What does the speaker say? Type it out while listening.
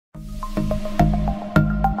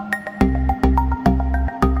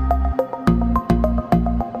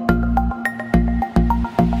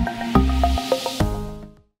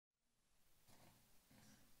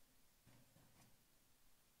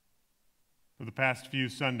For the past few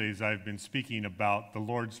Sundays, I've been speaking about the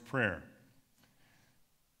Lord's Prayer.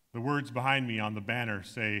 The words behind me on the banner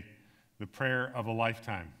say, the prayer of a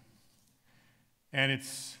lifetime. And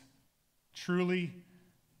it's truly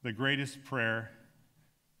the greatest prayer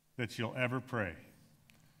that you'll ever pray.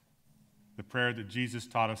 The prayer that Jesus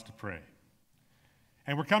taught us to pray.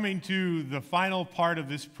 And we're coming to the final part of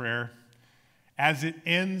this prayer as it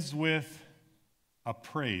ends with a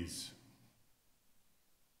praise.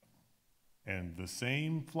 And the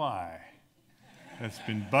same fly that's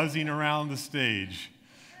been buzzing around the stage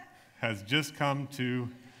has just come to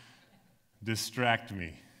distract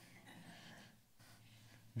me.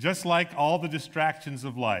 Just like all the distractions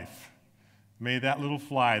of life, may that little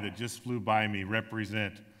fly that just flew by me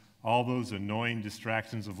represent all those annoying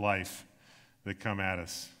distractions of life that come at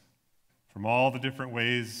us, from all the different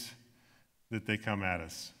ways that they come at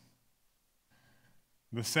us.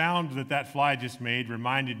 The sound that fly just made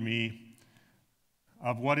reminded me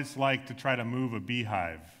of what it's like to try to move a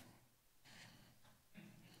beehive.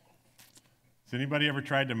 Has anybody ever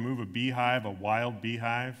tried to move a beehive, a wild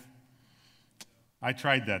beehive? I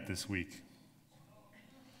tried that this week.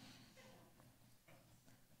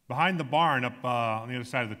 Behind the barn, up on the other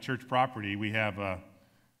side of the church property, we have a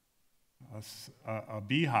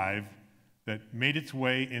beehive that made its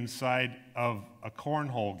way inside of a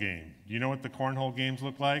cornhole game. Do you know what the cornhole games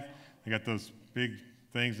look like? They got those big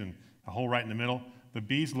things and a hole right in the middle. The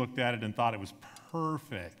bees looked at it and thought it was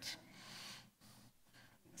perfect.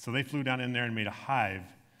 So they flew down in there and made a hive.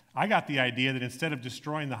 I got the idea that instead of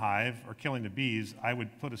destroying the hive or killing the bees, I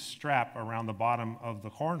would put a strap around the bottom of the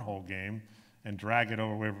cornhole game and drag it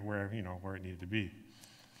over where it needed to be.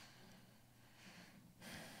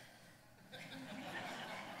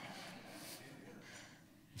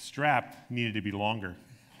 The strap needed to be longer.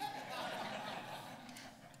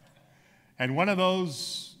 And one of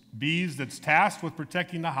those bees that's tasked with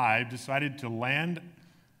protecting the hive decided to land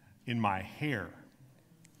in my hair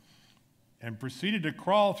and proceeded to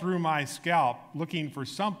crawl through my scalp looking for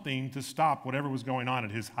something to stop whatever was going on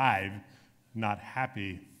at his hive. Not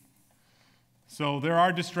happy. So there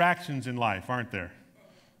are distractions in life, aren't there?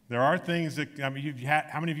 There are things that, how many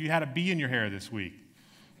of you had a bee in your hair this week?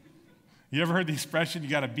 You ever heard the expression, you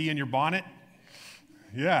got a bee in your bonnet?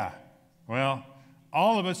 Yeah. Well,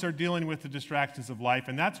 all of us are dealing with the distractions of life,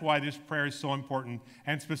 and that's why this prayer is so important,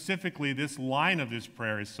 and specifically this line of this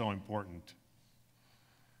prayer is so important.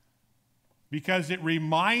 Because it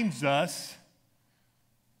reminds us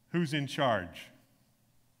who's in charge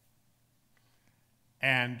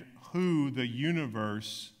and who the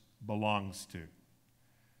universe belongs to.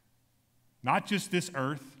 Not just this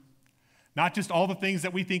earth, not just all the things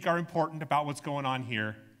that we think are important about what's going on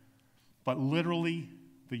here, but literally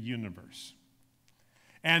the universe.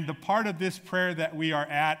 And the part of this prayer that we are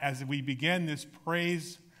at as we begin this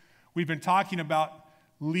praise, we've been talking about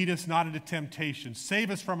lead us not into temptation.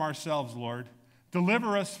 Save us from ourselves, Lord.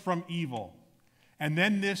 Deliver us from evil. And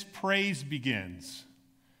then this praise begins.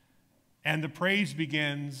 And the praise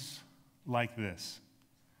begins like this.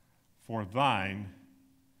 For thine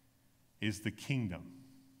is the kingdom.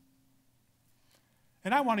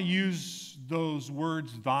 And I want to use those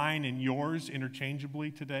words, thine and yours,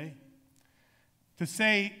 interchangeably today. To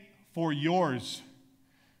say, for yours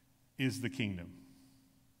is the kingdom.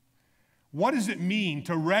 What does it mean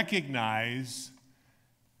to recognize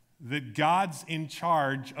that God's in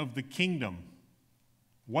charge of the kingdom?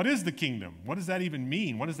 What is the kingdom? What does that even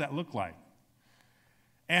mean? What does that look like?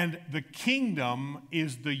 And the kingdom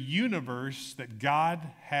is the universe that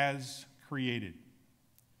God has created.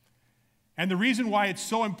 And the reason why it's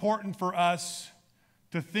so important for us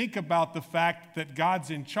to think about the fact that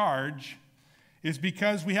God's in charge is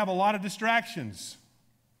because we have a lot of distractions.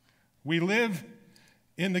 We live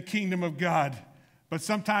in the kingdom of God, but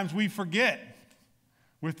sometimes we forget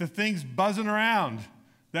with the things buzzing around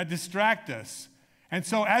that distract us. And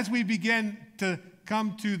so as we begin to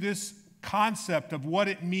come to this concept of what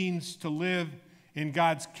it means to live in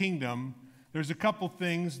God's kingdom, there's a couple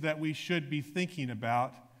things that we should be thinking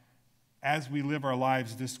about as we live our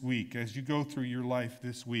lives this week. As you go through your life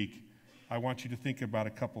this week, I want you to think about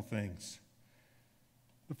a couple things.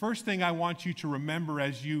 The first thing I want you to remember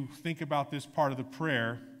as you think about this part of the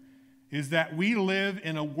prayer is that we live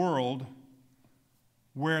in a world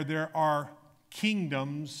where there are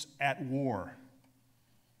kingdoms at war.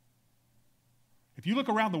 If you look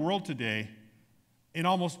around the world today, in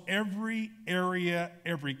almost every area,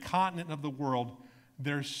 every continent of the world,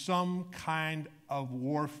 there's some kind of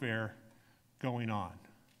warfare going on.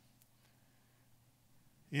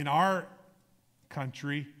 In our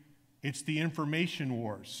country, it's the information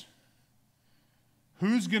wars.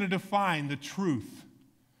 Who's going to define the truth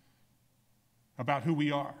about who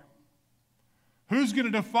we are? Who's going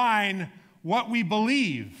to define what we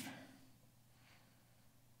believe?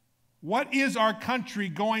 What is our country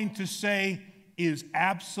going to say is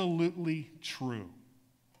absolutely true?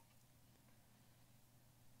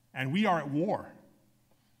 And we are at war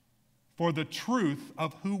for the truth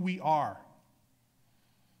of who we are.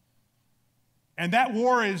 And that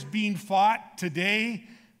war is being fought today,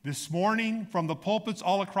 this morning, from the pulpits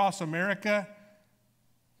all across America,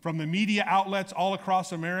 from the media outlets all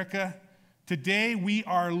across America. Today we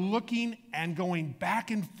are looking and going back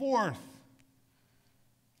and forth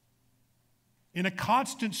in a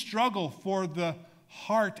constant struggle for the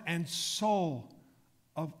heart and soul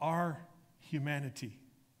of our humanity.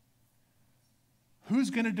 Who's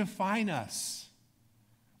going to define us?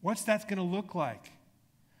 What's that going to look like?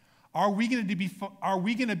 Are we going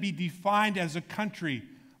to be defined as a country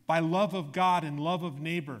by love of God and love of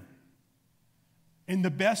neighbor, in the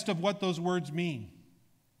best of what those words mean?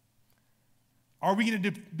 Are we going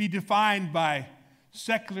to be defined by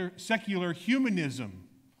secular humanism,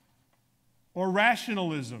 or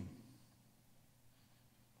rationalism,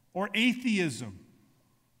 or atheism?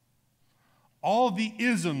 All the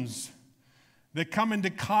isms that come into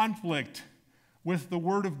conflict with the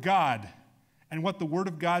Word of God and what the Word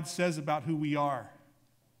of God says about who we are.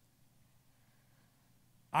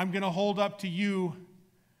 I'm going to hold up to you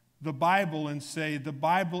the Bible and say the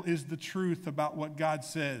Bible is the truth about what God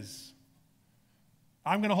says.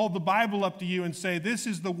 I'm going to hold the Bible up to you and say this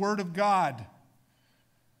is the Word of God.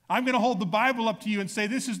 I'm going to hold the Bible up to you and say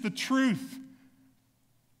this is the truth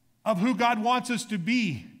of who God wants us to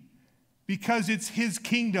be, because it's His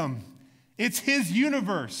kingdom. It's His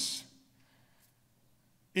universe.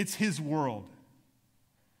 It's His world.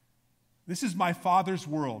 This is my Father's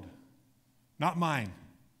world, not mine.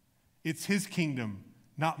 It's His kingdom,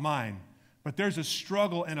 not mine. But there's a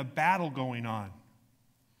struggle and a battle going on.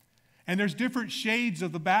 And there's different shades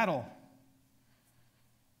of the battle.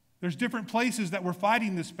 There's different places that we're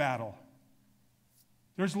fighting this battle.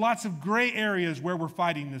 There's lots of gray areas where we're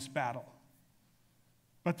fighting this battle.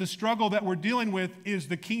 But the struggle that we're dealing with is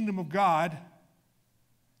the kingdom of God,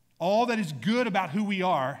 all that is good about who we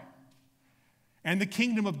are, and the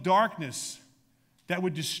kingdom of darkness that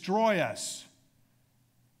would destroy us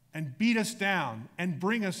and beat us down and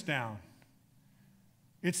bring us down.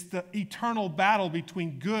 It's the eternal battle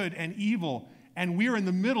between good and evil, and we're in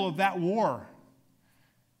the middle of that war.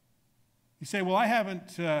 You say, well, I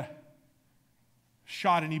haven't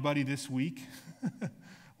shot anybody this week.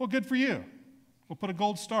 Well, good for you. We'll put a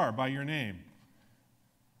gold star by your name.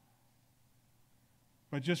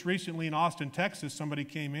 But just recently in Austin, Texas, somebody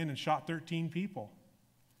came in and shot 13 people.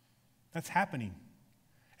 That's happening.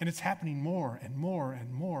 And it's happening more and more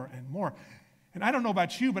and more and more. And I don't know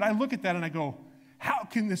about you, but I look at that and I go, how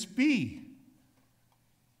can this be?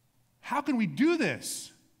 How can we do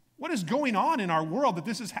this? What is going on in our world that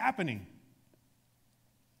this is happening?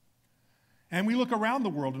 And we look around the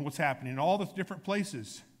world and what's happening in all the different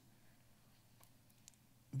places.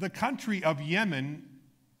 The country of Yemen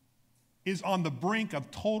is on the brink of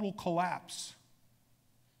total collapse.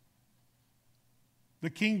 The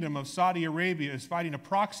kingdom of Saudi Arabia is fighting a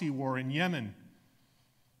proxy war in Yemen.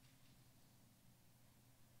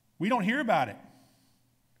 We don't hear about it.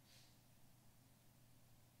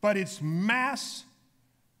 But it's mass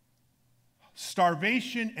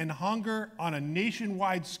starvation and hunger on a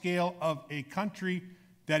nationwide scale of a country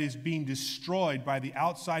that is being destroyed by the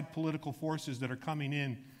outside political forces that are coming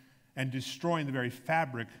in and destroying the very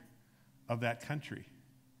fabric of that country.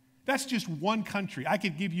 That's just one country. I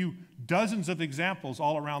could give you dozens of examples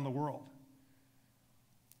all around the world.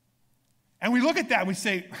 And we look at that and we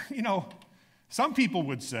say, you know, some people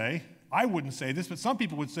would say, I wouldn't say this, but some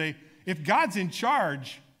people would say, if God's in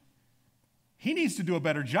charge, He needs to do a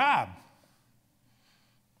better job.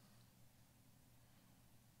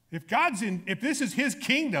 If this is His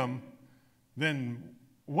kingdom, then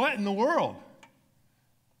what in the world?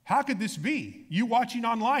 How could this be? You watching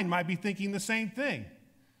online might be thinking the same thing.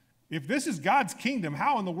 If this is God's kingdom,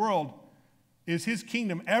 how in the world is His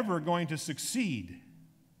kingdom ever going to succeed?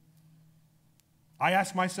 I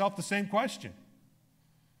ask myself the same question.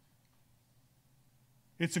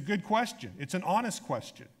 It's a good question. It's an honest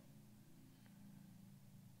question.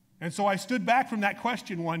 And so I stood back from that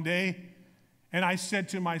question one day and I said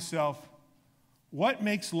to myself, what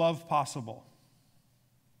makes love possible?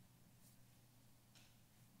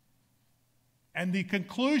 And the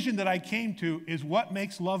conclusion that I came to is what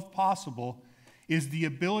makes love possible is the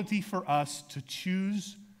ability for us to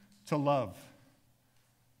choose to love.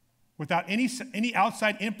 without any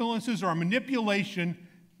outside influences or manipulation,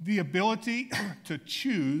 the ability to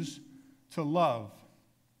choose to love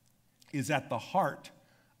is at the heart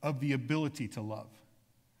of the ability to love.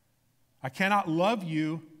 I cannot love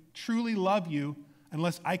you, truly love you,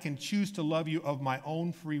 unless I can choose to love you of my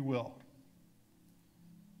own free will.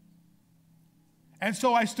 And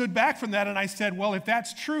so I stood back from that and I said, well, if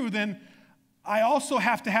that's true, then I also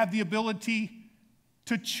have to have the ability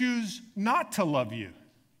to choose not to love you.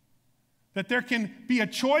 That there can be a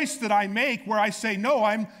choice that I make where I say, no,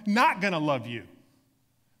 I'm not going to love you.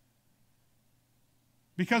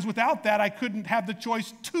 Because without that, I couldn't have the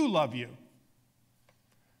choice to love you.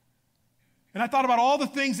 And I thought about all the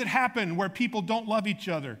things that happen where people don't love each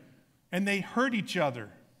other and they hurt each other.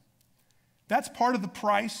 That's part of the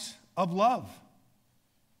price of love.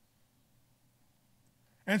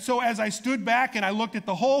 And so as I stood back and I looked at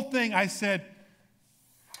the whole thing, I said,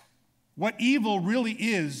 what evil really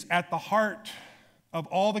is at the heart of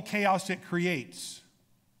all the chaos it creates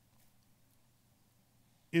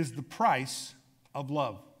is the price of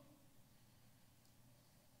love.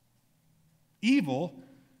 Evil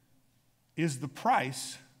is the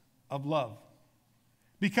price of love,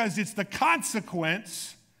 because it's the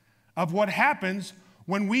consequence of what happens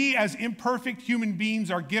when we as imperfect human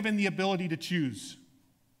beings are given the ability to choose.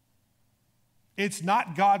 It's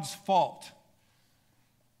not God's fault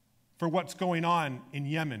for what's going on in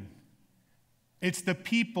Yemen. It's the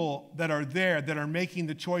people that are there that are making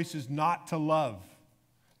the choices not to love,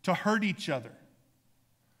 to hurt each other.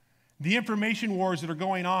 The information wars that are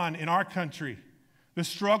going on in our country, the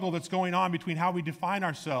struggle that's going on between how we define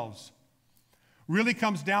ourselves, really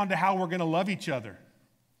comes down to how we're going to love each other.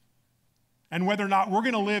 And whether or not we're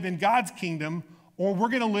going to live in God's kingdom or we're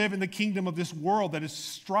going to live in the kingdom of this world that is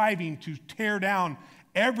striving to tear down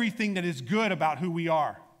everything that is good about who we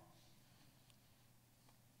are.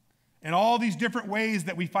 And all these different ways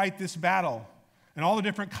that we fight this battle and all the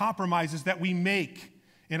different compromises that we make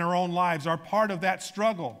in our own lives are part of that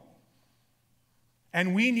struggle.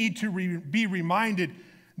 And we need to be reminded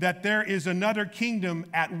that there is another kingdom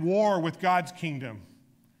at war with God's kingdom.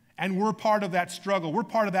 And we're part of that struggle. We're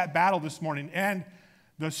part of that battle this morning. And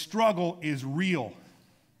the struggle is real.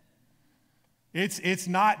 It's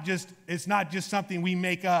not just something we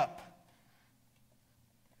make up.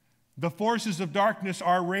 The forces of darkness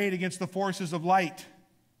are arrayed against the forces of light.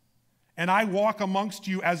 And I walk amongst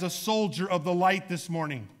you as a soldier of the light this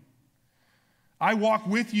morning. I walk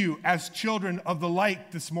with you as children of the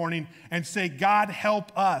light this morning and say, God,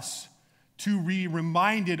 help us to be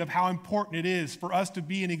reminded of how important it is for us to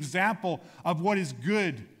be an example of what is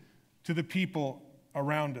good to the people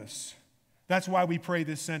around us. That's why we pray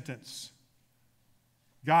this sentence.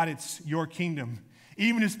 God, it's your kingdom.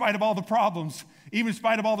 Even in spite of all the problems, even in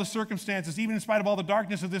spite of all the circumstances, even in spite of all the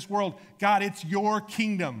darkness of this world, God, it's your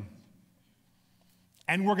kingdom.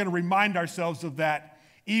 And we're going to remind ourselves of that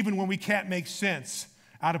even when we can't make sense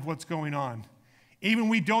out of what's going on. Even when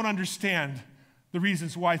we don't understand the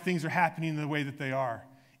reasons why things are happening the way that they are.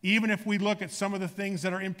 Even if we look at some of the things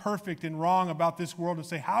that are imperfect and wrong about this world and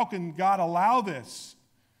say, how can God allow this?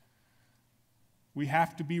 We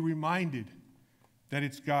have to be reminded that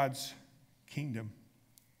it's God's kingdom.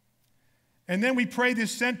 And then we pray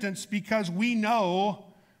this sentence because we know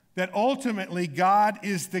that ultimately God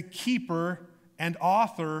is the keeper and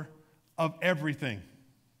author of everything.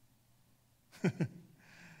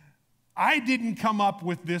 I didn't come up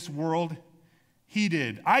with this world. He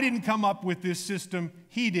did. I didn't come up with this system.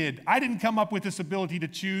 He did. I didn't come up with this ability to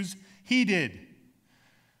choose. He did.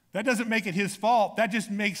 That doesn't make it his fault. That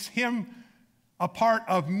just makes him a part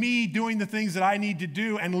of me doing the things that I need to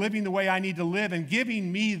do and living the way I need to live and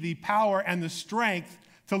giving me the power and the strength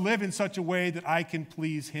to live in such a way that I can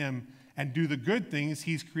please him and do the good things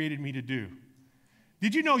he's created me to do.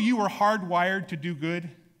 Did you know you were hardwired to do good?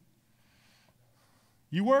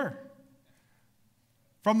 You were.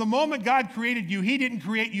 From the moment God created you, he didn't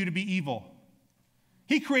create you to be evil.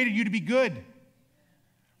 He created you to be good.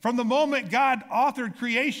 From the moment God authored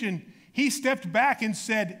creation, he stepped back and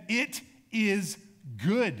said, it is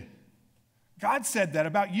good. God said that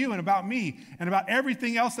about you and about me and about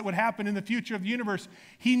everything else that would happen in the future of the universe.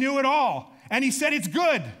 He knew it all, and he said it's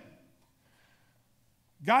good.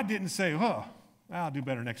 God didn't say, oh, I'll do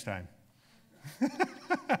better next time.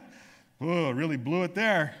 Oh, really blew it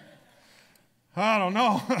there. I don't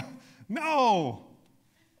know. No.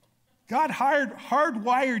 God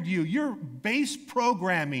hardwired you. Your base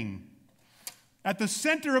programming at the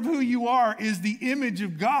center of who you are is the image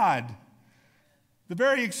of God, the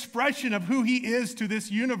very expression of who he is to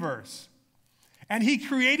this universe. And he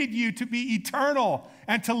created you to be eternal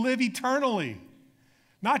and to live eternally.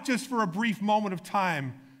 Not just for a brief moment of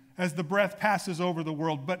time as the breath passes over the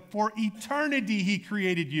world, but for eternity he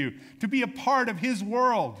created you to be a part of his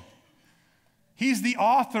world. He's the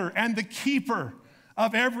author and the keeper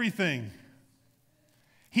of everything.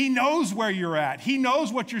 He knows where you're at. He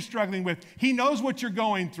knows what you're struggling with. He knows what you're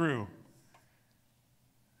going through.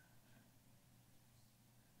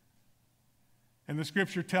 And the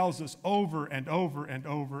scripture tells us over and over and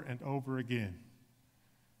over and over again.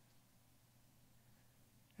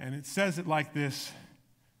 And it says it like this: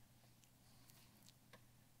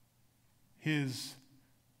 His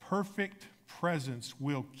perfect presence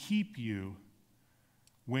will keep you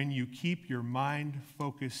when you keep your mind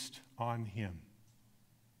focused on him.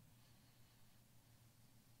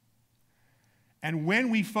 And when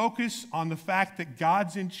we focus on the fact that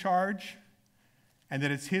God's in charge and that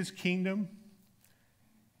it's his kingdom,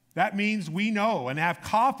 that means we know and have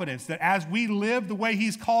confidence that as we live the way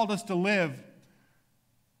he's called us to live,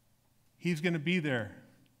 he's going to be there.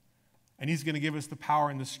 And he's going to give us the power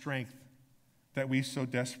and the strength that we so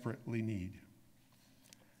desperately need.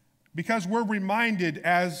 Because we're reminded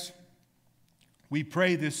as we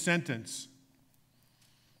pray this sentence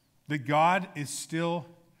that God is still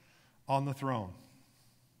on the throne.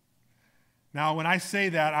 Now, when I say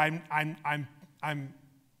that, I'm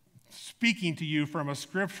speaking to you from a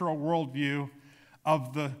scriptural worldview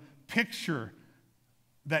of the picture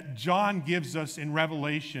that John gives us in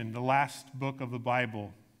Revelation, the last book of the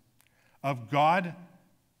Bible, of God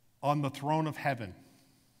on the throne of heaven.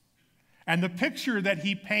 And the picture that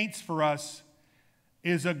he paints for us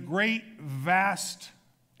is a great, vast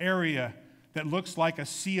area that looks like a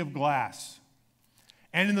sea of glass.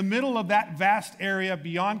 And in the middle of that vast area,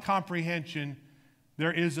 beyond comprehension,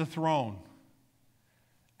 there is a throne.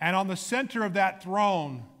 And on the center of that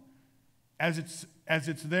throne, as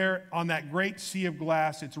it's there on that great sea of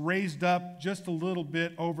glass, it's raised up just a little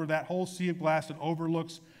bit over that whole sea of glass and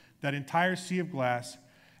overlooks that entire sea of glass.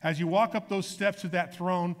 As you walk up those steps to that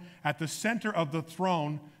throne, at the center of the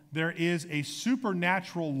throne, there is a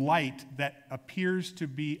supernatural light that appears to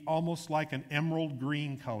be almost like an emerald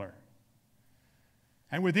green color.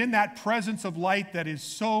 And within that presence of light that is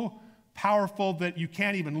so powerful that you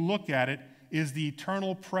can't even look at it is the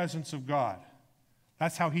eternal presence of God.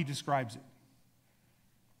 That's how he describes it.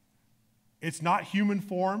 It's not human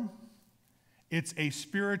form. It's a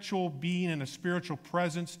spiritual being and a spiritual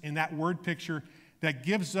presence in that word picture that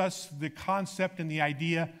gives us the concept and the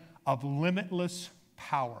idea of limitless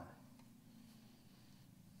power.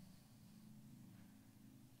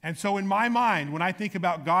 And so in my mind, when I think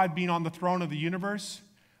about God being on the throne of the universe,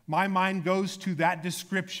 my mind goes to that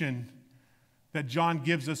description that John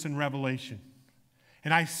gives us in Revelation.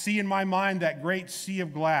 And I see in my mind that great sea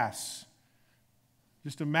of glass.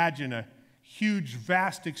 Just imagine a huge,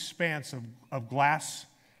 vast expanse of glass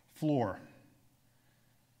floor,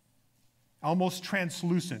 almost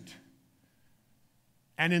translucent.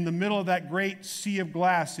 And in the middle of that great sea of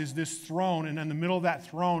glass is this throne, and in the middle of that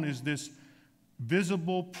throne is this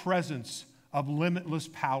visible presence of limitless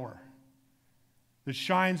power that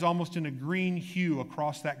shines almost in a green hue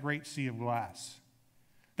across that great sea of glass.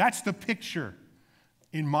 That's the picture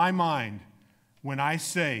in my mind when I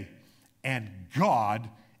say, and God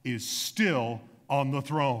is still on the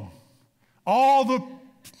throne. All the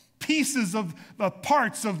pieces of the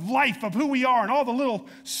parts of life of who we are and all the little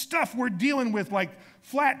stuff we're dealing with, like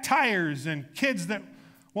flat tires and kids that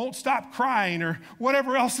won't stop crying or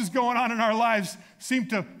whatever else is going on in our lives, seem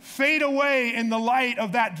to fade away in the light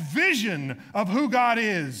of that vision of who God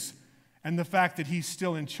is and the fact that he's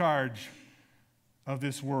still in charge of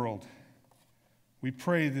this world. We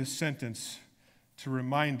pray this sentence to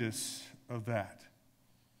remind us of that.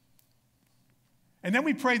 And then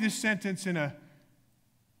we pray this sentence in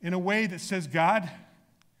a way that says, God,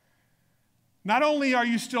 not only are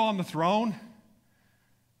you still on the throne,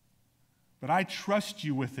 but I trust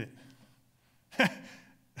you with it.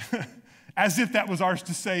 As if that was ours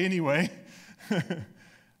to say anyway.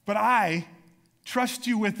 But I trust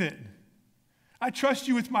you with it. I trust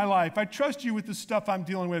you with my life. I trust you with the stuff I'm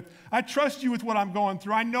dealing with. I trust you with what I'm going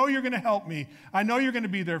through. I know you're going to help me. I know you're going to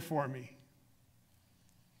be there for me.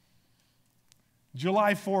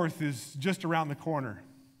 July 4th is just around the corner.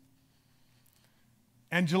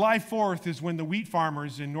 And July 4th is when the wheat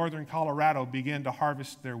farmers in northern Colorado begin to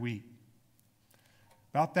harvest their wheat.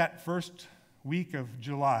 About that first week of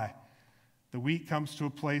July, the wheat comes to a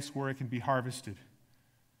place where it can be harvested.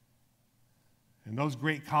 And those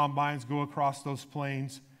great combines go across those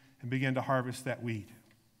plains and begin to harvest that wheat.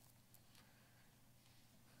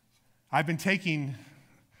 I've been taking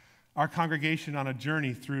our congregation on a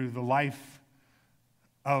journey through the life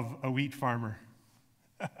of a wheat farmer.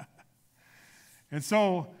 And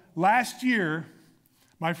so last year,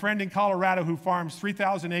 my friend in Colorado who farms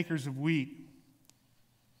 3,000 acres of wheat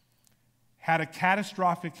had a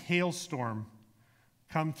catastrophic hailstorm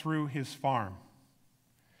come through his farm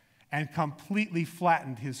and completely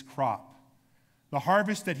flattened his crop. The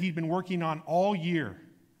harvest that he'd been working on all year,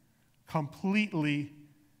 completely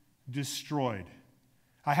destroyed.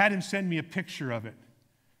 I had him send me a picture of it.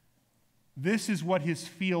 This is what his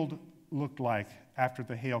field looked like after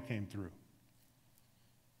the hail came through.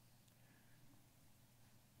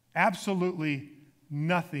 Absolutely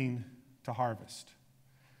nothing to harvest.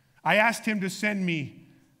 I asked him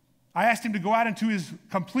to go out into his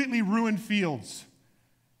completely ruined fields.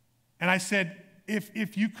 And I said,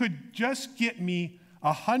 if you could just get me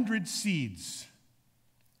 100 seeds.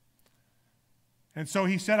 And so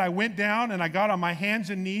he said, I went down and I got on my hands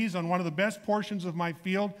and knees on one of the best portions of my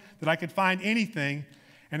field that I could find anything.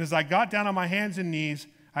 And as I got down on my hands and knees,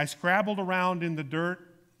 I scrabbled around in the dirt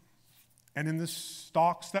and in the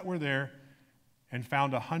stalks that were there and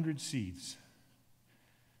found 100 seeds.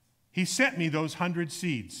 He sent me those 100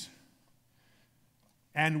 seeds.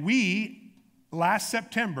 And we, last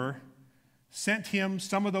September, sent him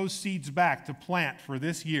some of those seeds back to plant for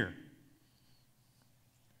this year.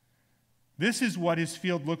 This is what his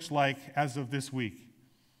field looks like as of this week.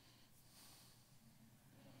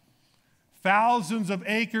 Thousands of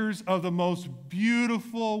acres of the most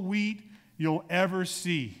beautiful wheat you'll ever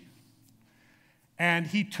see. And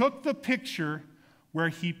he took the picture where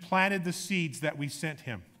he planted the seeds that we sent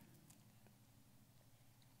him.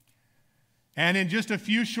 And in just a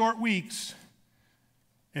few short weeks,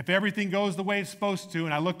 if everything goes the way it's supposed to,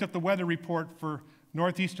 and I looked up the weather report for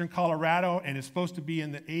northeastern Colorado, and it's supposed to be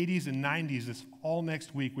in the 80s and 90s this all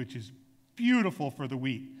next week, which is beautiful for the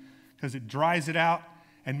wheat because it dries it out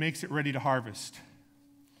and makes it ready to harvest.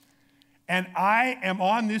 And I am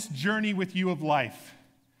on this journey with you of life.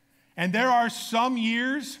 And there are some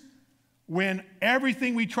years when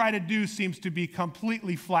everything we try to do seems to be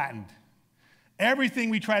completely flattened. Everything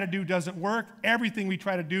we try to do doesn't work. Everything we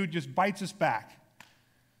try to do just bites us back.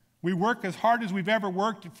 We work as hard as we've ever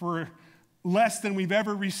worked for less than we've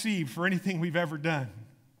ever received for anything we've ever done.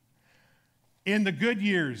 In the good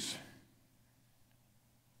years,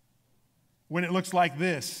 when it looks like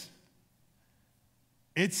this,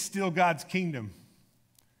 it's still God's kingdom,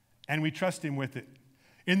 and we trust Him with it.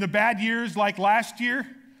 In the bad years, like last year,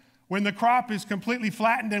 when the crop is completely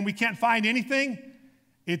flattened and we can't find anything,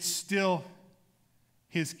 it's still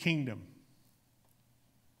His kingdom.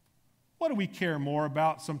 What do we care more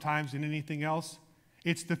about sometimes than anything else?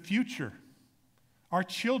 It's the future, our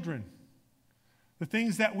children, the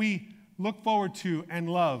things that we look forward to and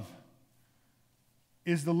love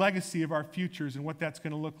is the legacy of our futures and what that's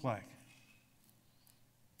going to look like.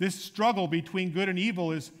 This struggle between good and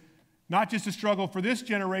evil is not just a struggle for this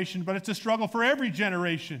generation, but it's a struggle for every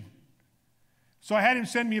generation. So I had him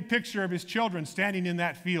send me a picture of his children standing in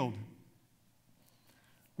that field.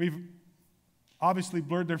 We've obviously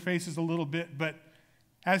blurred their faces a little bit, but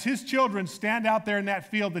as his children stand out there in that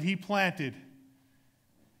field that he planted,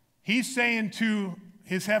 he's saying to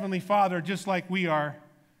his heavenly Father, just like we are,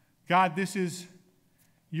 God, this is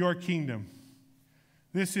your kingdom.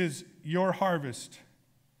 This is your harvest.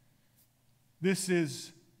 This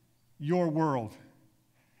is your world.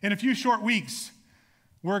 In a few short weeks,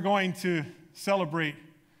 we're going to celebrate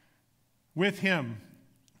with him.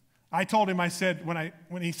 I told him, I said,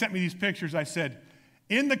 when he sent me these pictures, I said,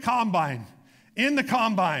 in the combine,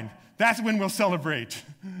 that's when we'll celebrate.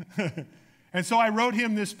 And so I wrote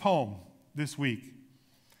him this poem this week.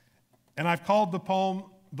 And I've called the poem,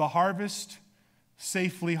 The Harvest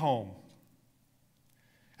Safely Home.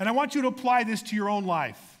 And I want you to apply this to your own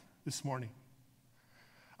life this morning.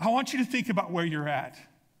 I want you to think about where you're at,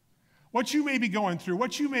 what you may be going through,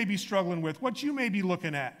 what you may be struggling with, what you may be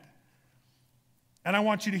looking at. And I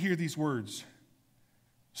want you to hear these words.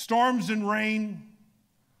 Storms and rain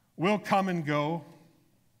will come and go.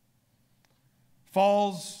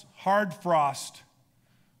 Fall's hard frost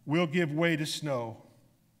will give way to snow.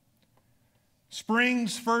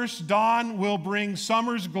 Spring's first dawn will bring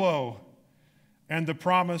summer's glow and the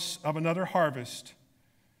promise of another harvest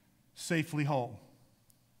safely home.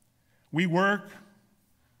 We work,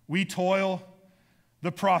 we toil,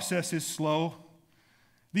 the process is slow.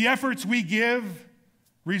 The efforts we give,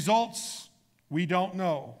 results we don't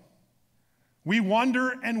know. We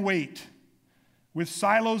wonder and wait with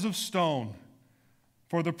silos of stone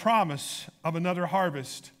for the promise of another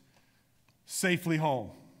harvest safely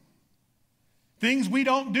home. Things we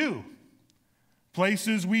don't do,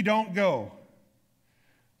 places we don't go,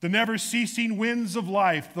 the never-ceasing winds of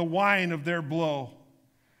life, the whine of their blow,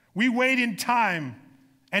 We wait in time,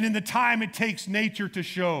 and in the time it takes nature to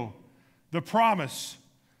show the promise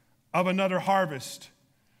of another harvest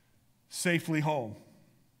safely home.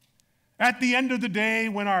 At the end of the day,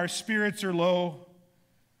 when our spirits are low,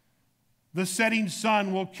 the setting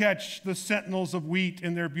sun will catch the sentinels of wheat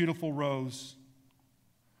in their beautiful rows.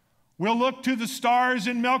 We'll look to the stars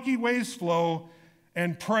in Milky Way's flow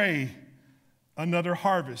and pray another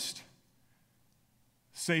harvest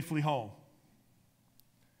safely home.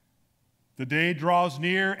 The day draws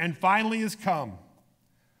near and finally is come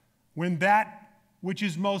when that which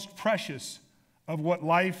is most precious of what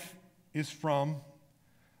life is from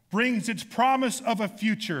brings its promise of a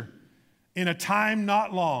future in a time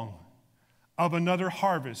not long of another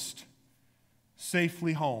harvest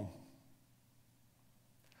safely home.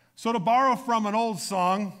 So to borrow from an old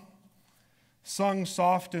song, sung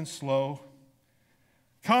soft and slow,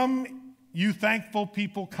 come, you thankful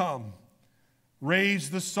people, come, raise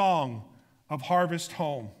the song of harvest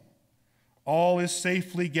home. All is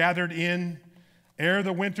safely gathered in ere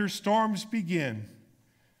the winter storms begin.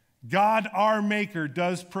 God our Maker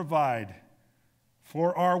does provide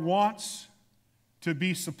for our wants to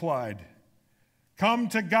be supplied. Come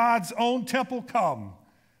to God's own temple, come,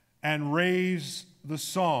 and raise the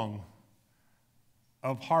song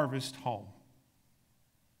of harvest home.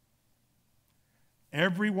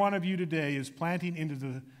 Every one of you today is planting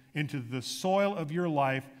into the soil of your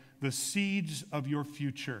life the seeds of your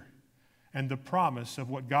future and the promise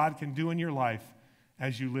of what God can do in your life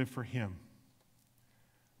as you live for Him.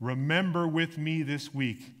 Remember with me this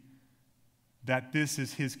week that this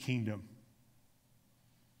is His kingdom,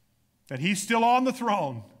 that He's still on the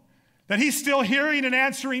throne, that He's still hearing and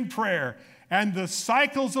answering prayer, and the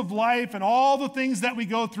cycles of life and all the things that we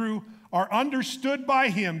go through are understood by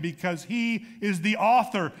Him because He is the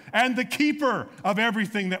author and the keeper of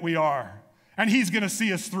everything that we are. And He's going to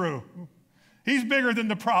see us through. He's bigger than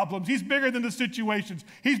the problems. He's bigger than the situations.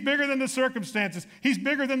 He's bigger than the circumstances. He's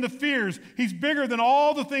bigger than the fears. He's bigger than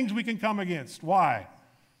all the things we can come against. Why?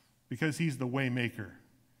 Because He's the way maker.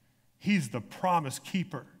 He's the promise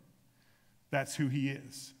keeper. That's who He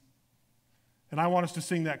is. And I want us to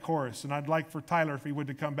sing that chorus. And I'd like for Tyler, if he would,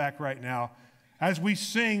 to come back right now as we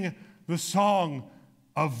sing the song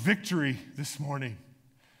of victory this morning.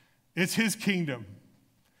 It's His kingdom.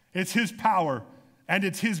 It's His power. And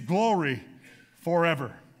it's His glory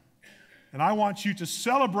forever. And I want you to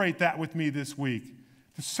celebrate that with me this week,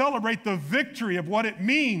 to celebrate the victory of what it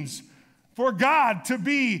means for God to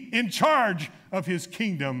be in charge of His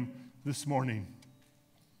kingdom this morning.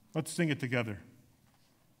 Let's sing it together.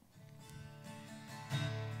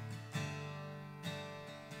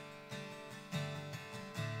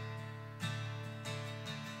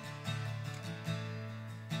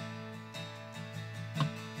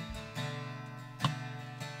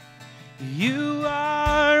 You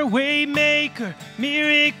are way maker,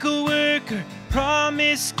 miracle worker,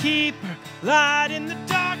 promise keeper, light in the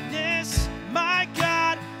darkness. My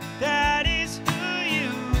God, that is who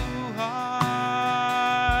you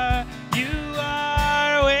are. You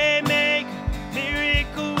are way maker,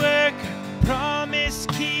 miracle worker, promise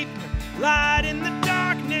keeper, light in the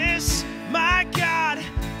darkness. My God,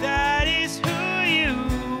 that is who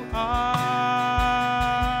you are.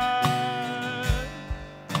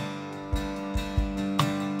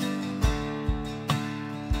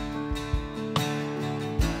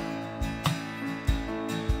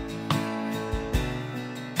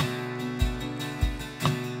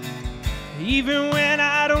 Even when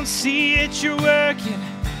I don't see it, you're working.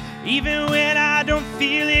 Even when I don't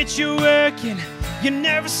feel it, you're working. You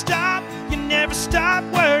never stop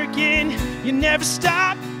working. You never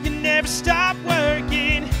stop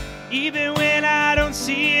working. Even when I don't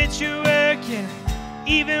see it, you're working.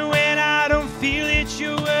 Even when I don't feel it,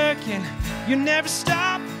 you're working. You never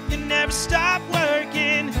stop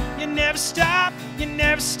working. You never stop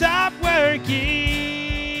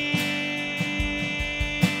working.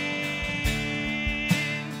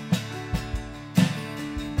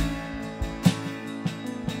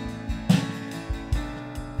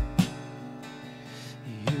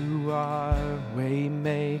 You are way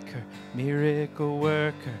maker, miracle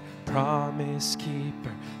worker, promise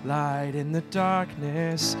keeper, light in the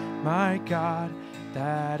darkness. My God,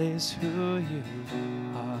 that is who you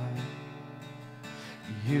are.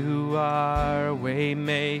 You are way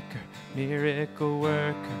maker, miracle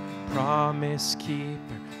worker, promise keeper,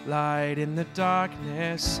 light in the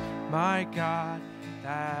darkness. My God,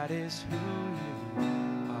 that is who you are.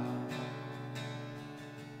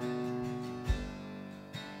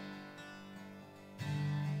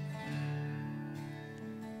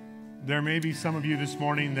 There may be some of you this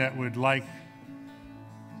morning that would like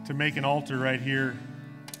to make an altar right here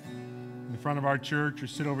in the front of our church or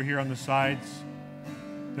sit over here on the sides.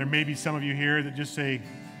 There may be some of you here that just say,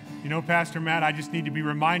 you know, Pastor Matt, I just need to be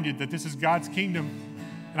reminded that this is God's kingdom,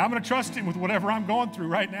 and I'm going to trust Him with whatever I'm going through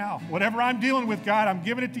right now. Whatever I'm dealing with, God, I'm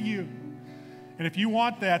giving it to you. And if you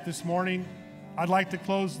want that this morning, I'd like to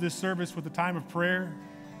close this service with a time of prayer.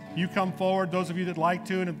 You come forward, those of you that like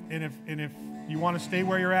to, and if you want to stay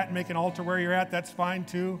where you're at and make an altar where you're at, that's fine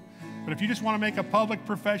too. But if you just want to make a public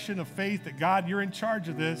profession of faith that, God, you're in charge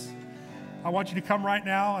of this, I want you to come right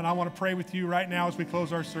now, and I want to pray with you right now as we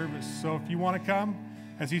close our service. So if you want to come,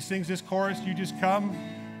 as he sings this chorus, you just come,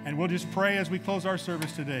 and we'll just pray as we close our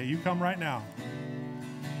service today. You come right now.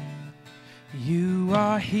 You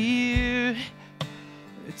are here,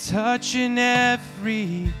 touching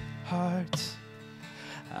every heart.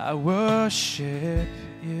 I worship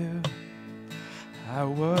you. I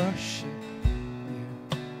worship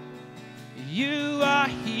you. You are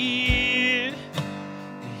here,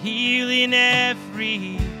 healing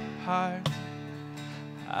every heart.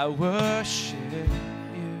 I worship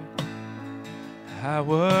you. I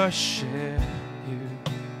worship you.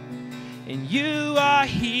 And you are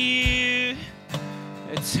here,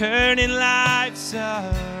 turning lives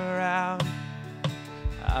around.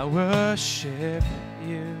 I worship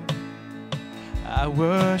you. I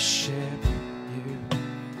worship you.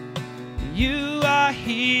 You are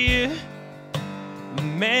here,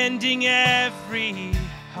 mending every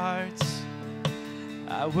heart.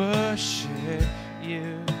 I worship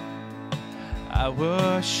you. I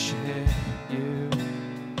worship you.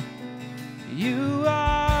 You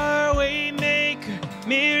are way maker,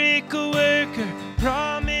 miracle worker,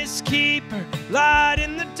 promise keeper, light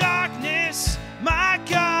in the darkness. My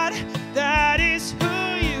God, that is who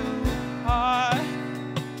you are.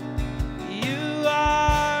 You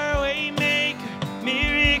are way maker,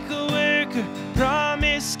 miracle worker,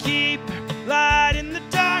 promise keeper, light in the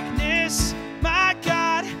darkness. My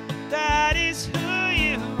God, that is who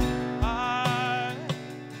you are.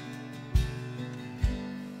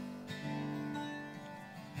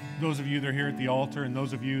 Those of you that are here at the altar and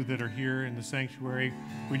those of you that are here in the sanctuary,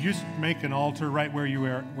 would you just make an altar right where you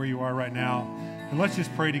are right now? And let's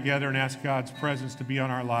just pray together and ask God's presence to be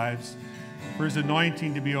on our lives, for His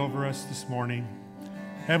anointing to be over us this morning.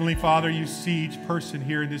 Heavenly Father, you see each person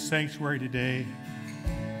here in this sanctuary today.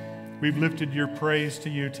 We've lifted your praise to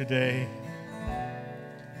you today.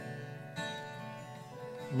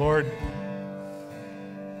 Lord,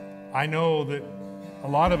 I know that a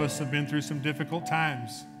lot of us have been through some difficult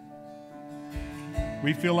times.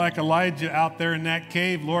 We feel like Elijah out there in that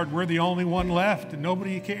cave. Lord, we're the only one left and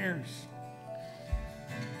nobody cares.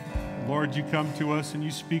 Lord, you come to us and you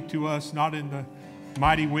speak to us, not in the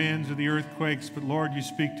mighty winds or the earthquakes, but Lord, you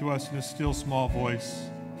speak to us in a still small voice.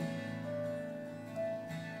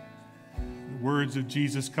 The words of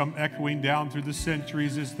Jesus come echoing down through the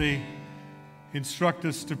centuries as they instruct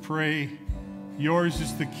us to pray, yours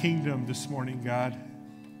is the kingdom this morning, God.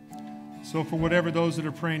 So for whatever those that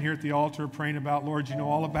are praying here at the altar are praying about, Lord, you know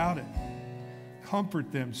all about it.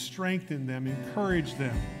 Comfort them, strengthen them, encourage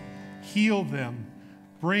them, heal them.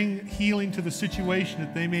 Bring healing to the situation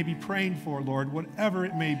that they may be praying for, Lord, whatever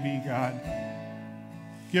it may be, God.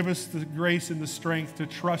 Give us the grace and the strength to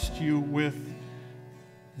trust you with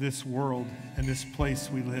this world and this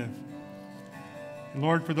place we live. And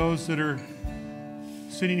Lord, for those that are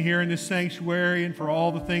sitting here in this sanctuary and for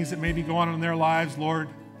all the things that may be going on in their lives, Lord,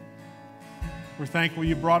 we're thankful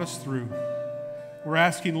you brought us through. We're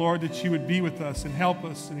asking, Lord, that you would be with us and help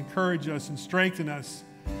us and encourage us and strengthen us.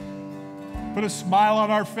 Put a smile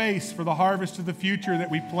on our face for the harvest of the future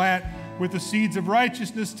that we plant with the seeds of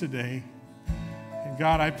righteousness today. And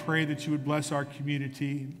God, I pray that you would bless our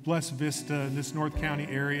community, bless Vista in this North County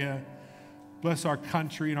area, bless our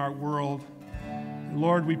country and our world. And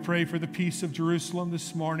Lord, we pray for the peace of Jerusalem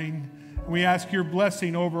this morning. And we ask your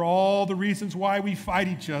blessing over all the reasons why we fight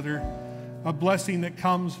each other, a blessing that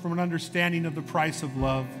comes from an understanding of the price of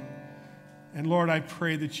love. And Lord, I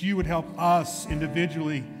pray that you would help us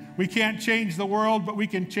individually. We can't change the world, but we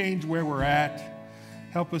can change where we're at.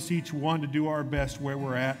 Help us each one to do our best where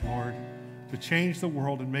we're at, Lord, to change the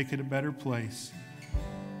world and make it a better place.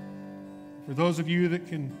 For those of you that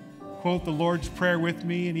can quote the Lord's Prayer with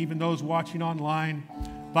me, and even those watching online,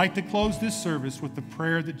 I'd like to close this service with the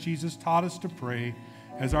prayer that Jesus taught us to pray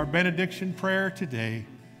as our benediction prayer today.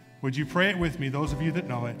 Would you pray it with me, those of you that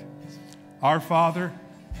know it? Our Father,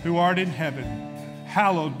 who art in heaven,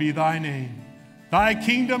 hallowed be thy name. Thy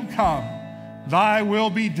kingdom come, thy will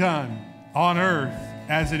be done on earth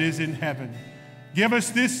as it is in heaven. Give us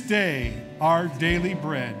this day our daily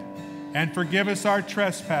bread, and forgive us our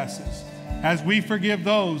trespasses, as we forgive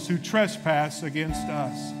those who trespass against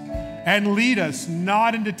us. And lead us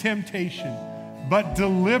not into temptation, but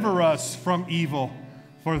deliver us from evil.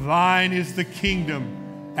 For thine is the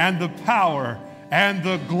kingdom and the power and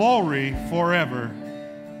the glory forever.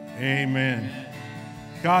 Amen.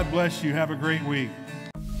 God bless you. Have a great week.